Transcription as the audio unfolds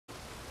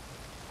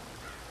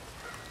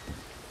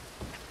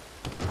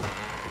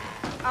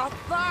I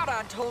thought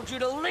I told you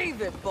to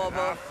leave it, I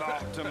Bubba.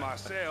 thought to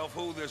myself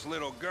who this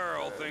little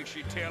girl thinks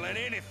she telling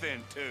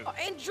anything to.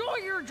 Enjoy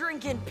your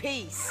drink in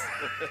peace.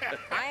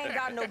 I ain't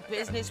got no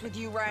business with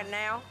you right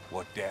now.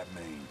 What that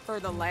mean?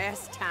 For the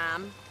last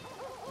time,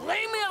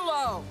 leave me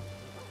alone.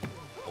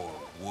 Or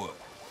what?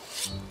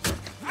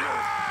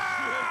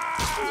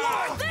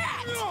 Like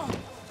that!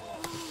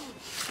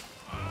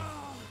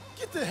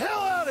 Get the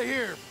hell out of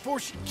here before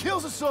she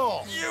kills us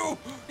all! You!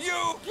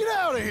 Get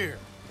out of here!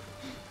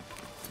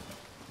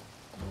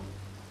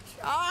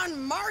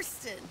 John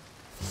Marston.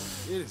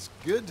 It is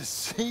good to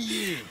see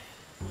you.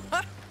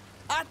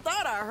 I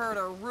thought I heard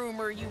a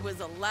rumor you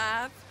was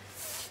alive.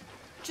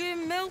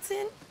 Jim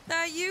Milton,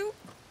 that you?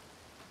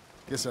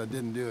 Guess I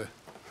didn't do a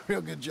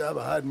real good job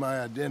of hiding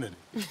my identity.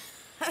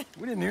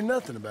 We didn't hear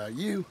nothing about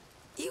you.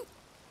 You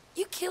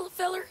kill a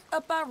feller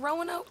up by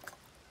Roanoke?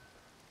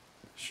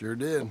 Sure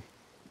did.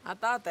 I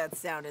thought that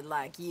sounded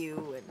like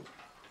you and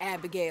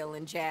Abigail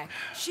and Jack.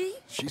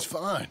 She's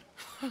fine.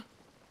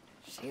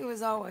 She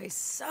was always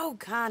so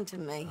kind to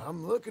me.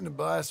 I'm looking to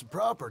buy some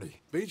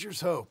property.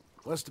 Beecher's Hope,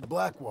 west of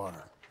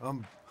Blackwater.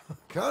 I'm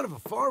kind of a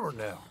farmer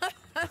now.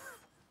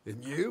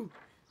 And you?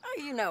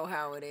 Oh, you know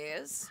how it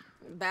is.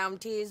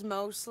 Bounties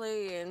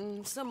mostly,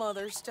 and some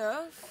other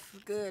stuff,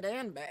 good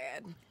and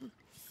bad.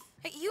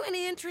 Hey, you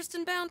any interest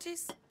in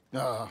bounties?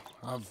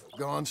 I've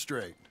gone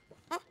straight.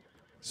 Huh?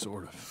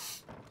 Sort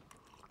of.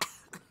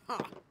 Huh.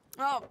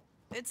 Oh,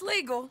 it's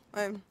legal,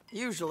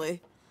 usually.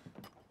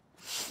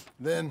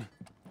 Then,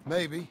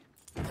 maybe.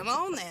 Come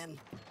on, then.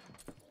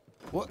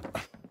 What?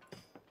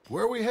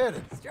 Where are we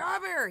headed?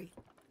 Strawberry.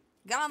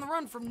 Got on the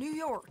run from New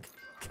York.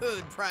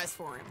 Good price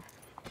for him.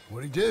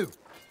 What'd he do?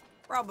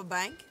 Rob a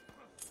bank?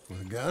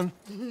 With a gun?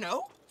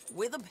 No,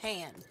 with a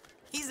pen.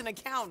 He's an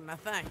accountant, I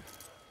think.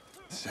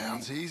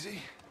 Sounds easy.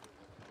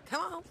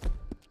 Come on.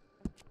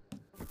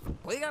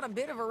 We got a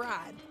bit of a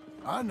ride.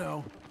 I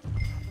know.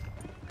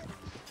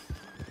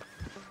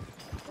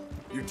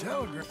 Your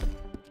telegram...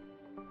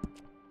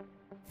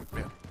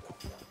 Yeah.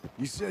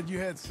 You said you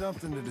had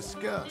something to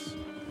discuss.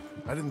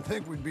 I didn't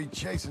think we'd be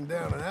chasing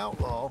down an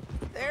outlaw.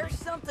 There's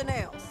something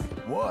else.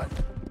 What?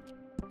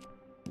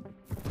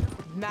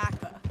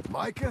 Micah.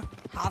 Micah?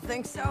 I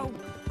think so.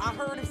 I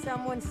heard of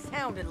someone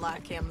sounded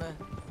like him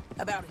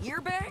about a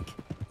year back.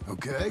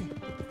 Okay.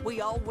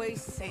 We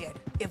always said,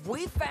 if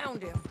we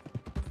found him...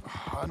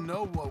 I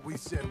know what we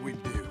said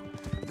we'd do.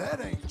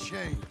 That ain't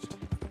changed.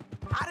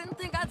 I didn't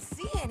think I'd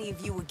see any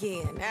of you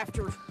again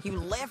after you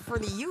left for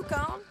the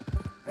Yukon.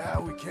 Yeah,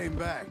 we came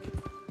back.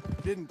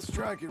 Didn't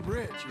strike it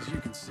rich, as you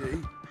can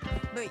see.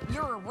 But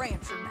you're a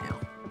rancher now.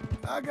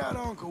 I got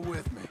Uncle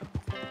with me.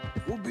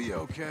 We'll be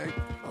okay.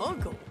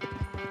 Uncle?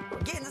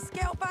 Getting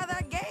scalped by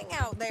that gang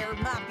out there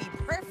might be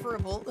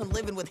preferable than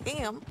living with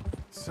him.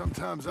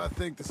 Sometimes I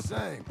think the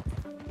same.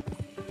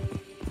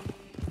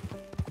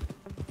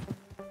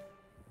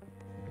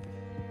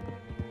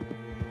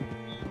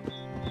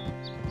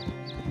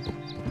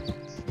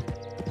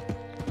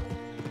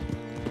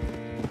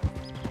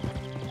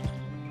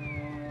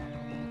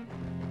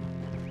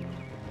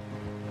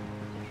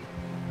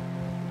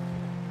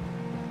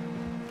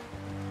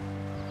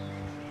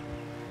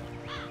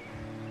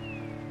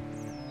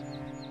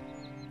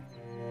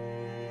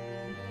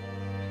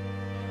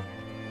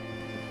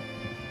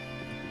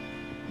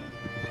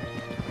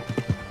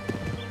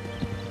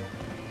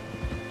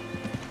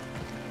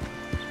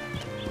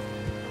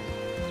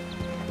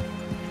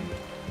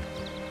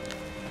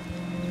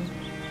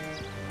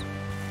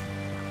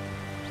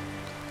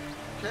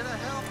 Can I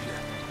help you?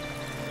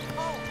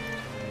 Oh,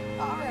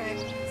 all right.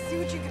 See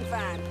what you can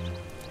find.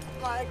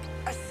 Like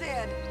I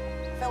said,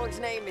 feller's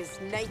name is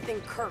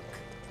Nathan Kirk.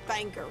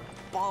 Banker,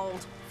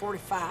 bald,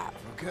 45.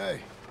 Okay.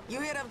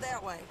 You head up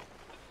that way.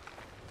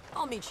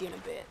 I'll meet you in a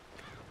bit.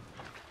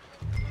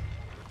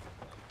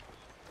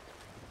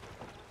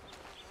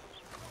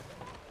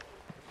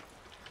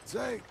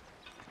 Say,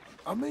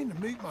 I mean to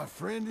meet my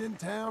friend in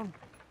town,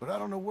 but I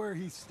don't know where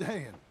he's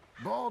staying.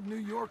 Bald New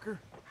Yorker,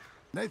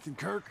 Nathan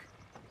Kirk.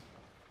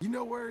 You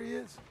know where he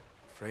is?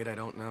 Afraid I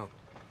don't know.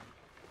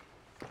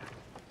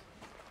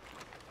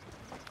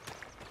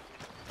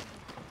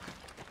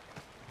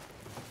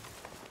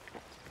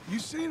 You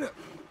seen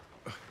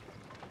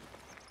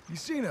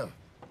a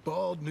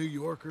bald New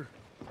Yorker,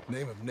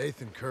 name of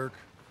Nathan Kirk,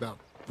 about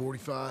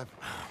 45?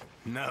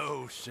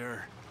 No,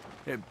 sir.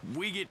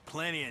 We get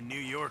plenty of New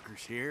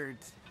Yorkers here.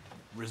 It's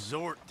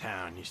resort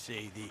town, you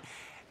see. The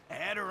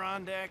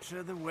Adirondacks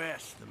of the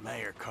West, the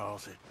mayor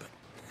calls it.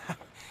 But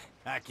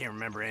I can't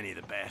remember any of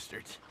the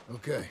bastards.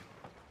 Okay.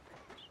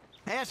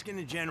 Ask in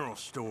the general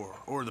store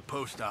or the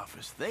post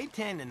office. They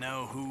tend to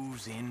know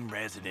who's in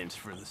residence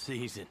for the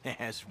season,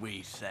 as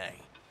we say.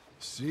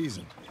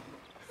 Season.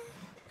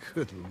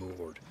 Good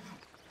Lord.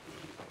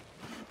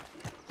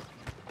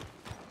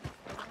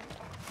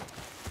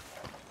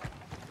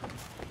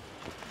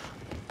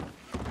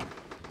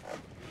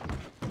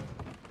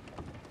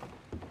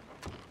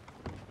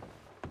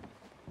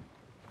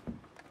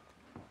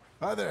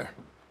 Hi there.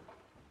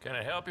 Can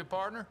I help you,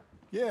 partner?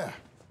 Yeah,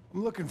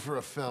 I'm looking for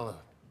a fella.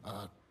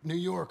 New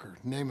Yorker,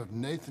 name of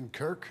Nathan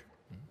Kirk?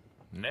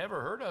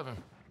 Never heard of him.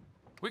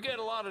 We get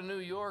a lot of New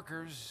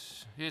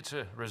Yorkers. It's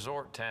a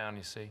resort town,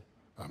 you see.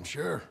 I'm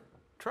sure.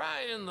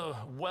 Try in the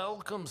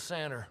Welcome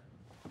Center.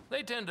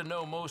 They tend to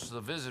know most of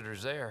the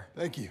visitors there.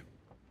 Thank you.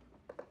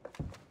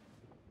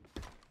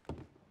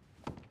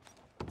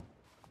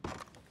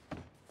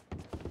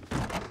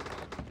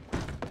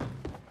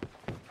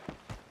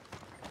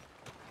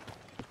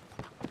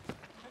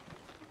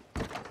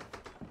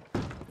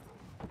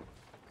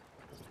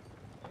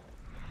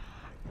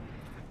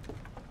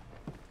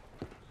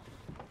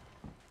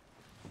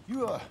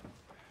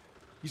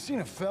 You seen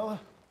a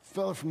fella?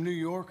 Fella from New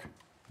York?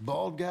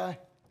 Bald guy?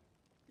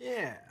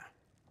 Yeah.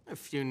 A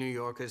few New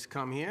Yorkers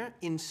come here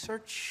in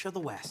search of the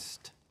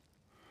West.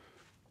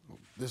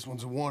 This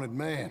one's a wanted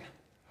man.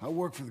 I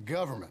work for the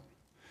government.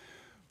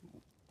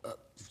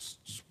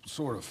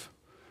 Sort of.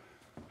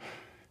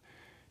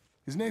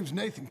 His name's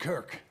Nathan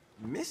Kirk.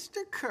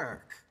 Mr.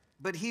 Kirk?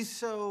 But he's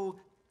so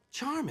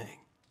charming.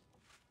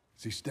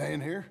 Is he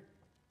staying here?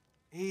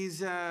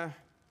 He's, up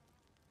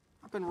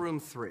in room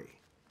 3.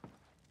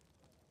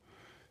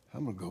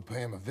 I'm gonna go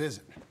pay him a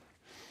visit.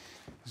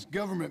 It's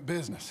government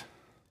business.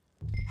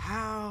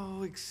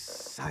 How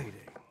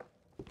exciting.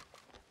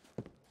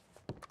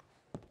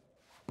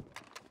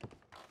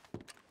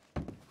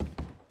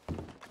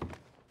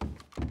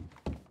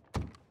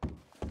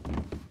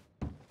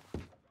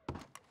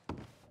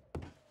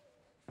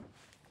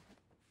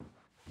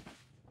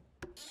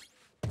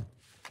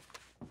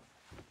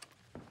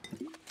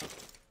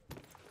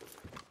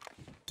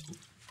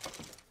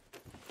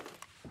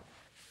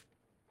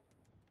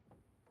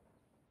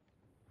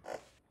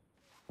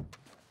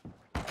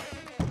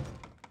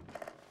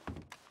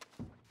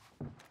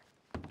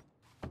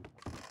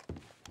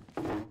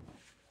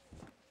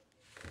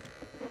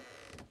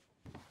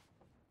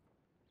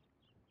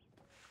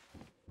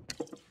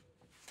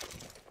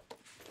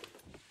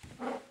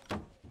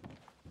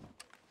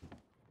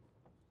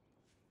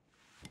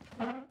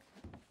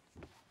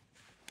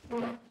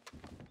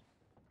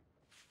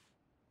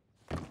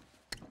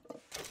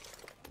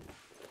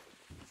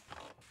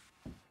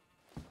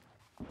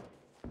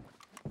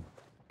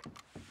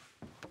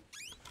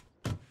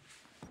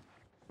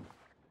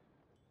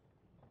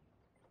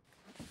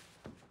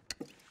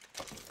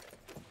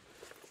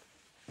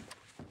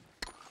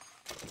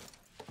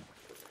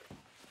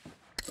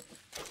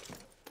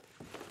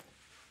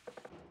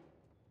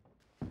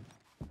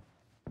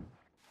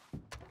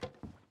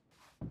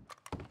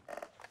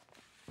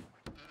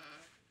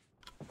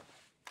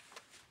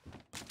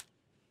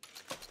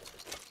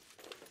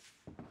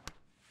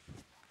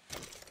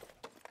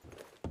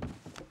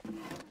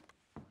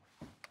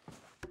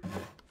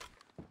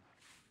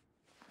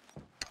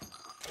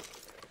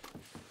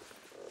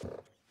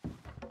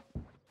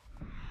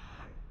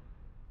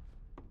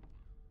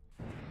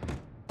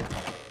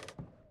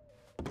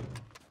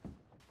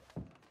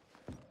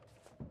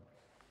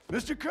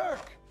 Mr.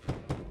 Kirk!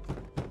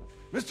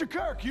 Mr.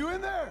 Kirk, you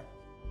in there?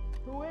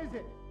 Who is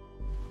it?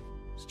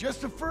 It's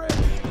just a friend.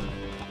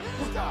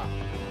 Stop!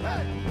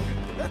 Hey!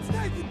 That's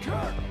Nathan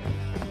Kirk!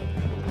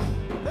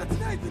 That's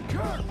Nathan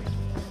Kirk!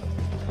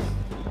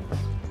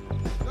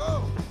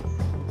 Oh!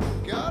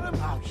 Got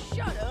him? Oh,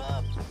 shut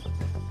up!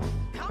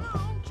 Come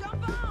on,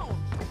 jump on!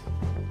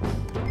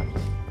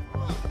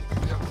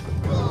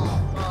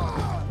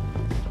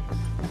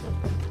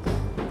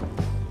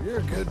 You're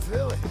a good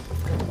filly.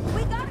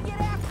 We gotta get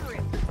after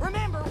him.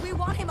 Remember, we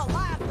want him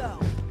alive, though.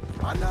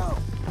 I know.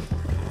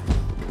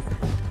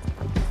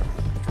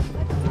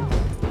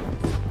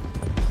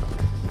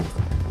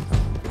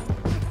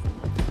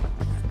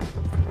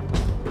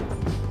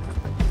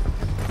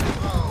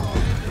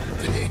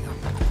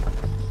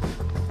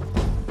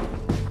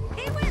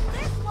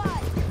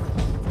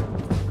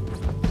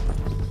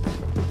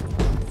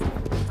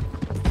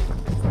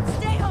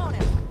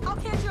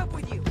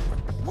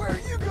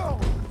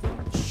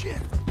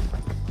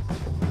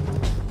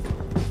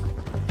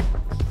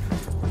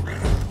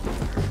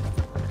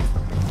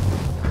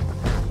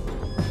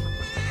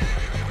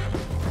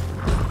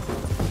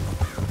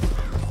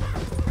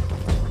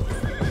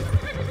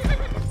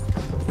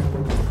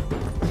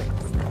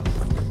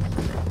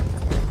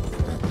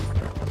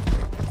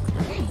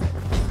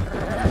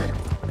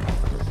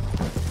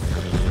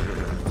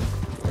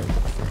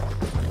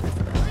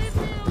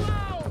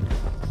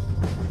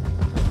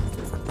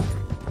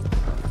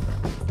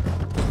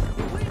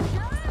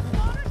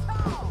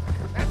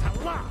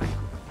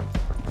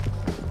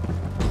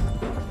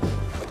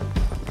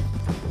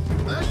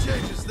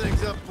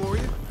 Things up for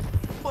you.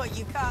 What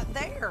you got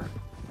there?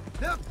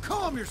 Now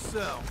calm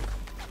yourself.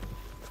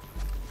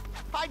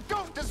 I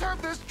don't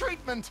deserve this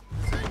treatment!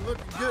 This ain't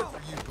looking good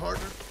for you,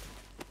 partner.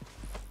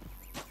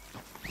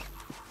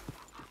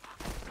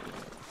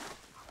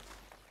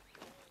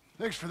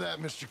 Thanks for that,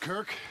 Mr.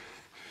 Kirk.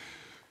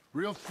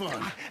 Real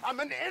fun. I'm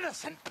an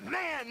innocent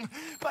man,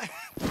 but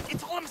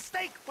it's all a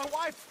mistake.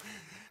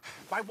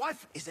 My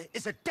wife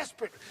is a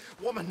desperate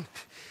woman.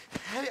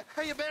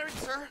 How you married,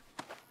 sir?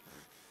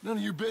 None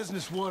of your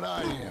business what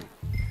I am.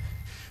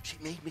 She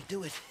made me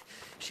do it.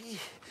 She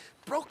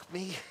broke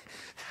me.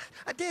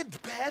 I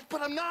did bad,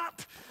 but I'm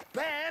not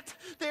bad.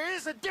 There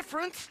is a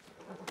difference.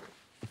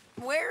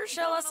 Where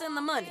shall I send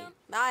the money?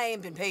 I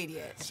ain't been paid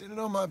yet. Send it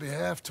on my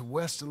behalf to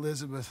West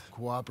Elizabeth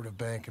Cooperative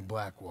Bank in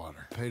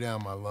Blackwater. Pay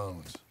down my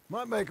loans.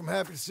 Might make them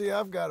happy to see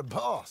I've got a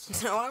boss.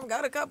 So I've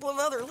got a couple of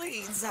other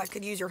leads I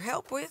could use your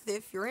help with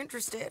if you're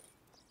interested.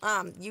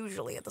 I'm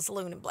usually at the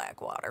saloon in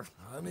Blackwater.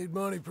 I need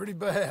money pretty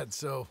bad,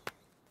 so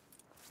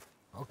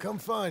I'll come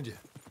find you.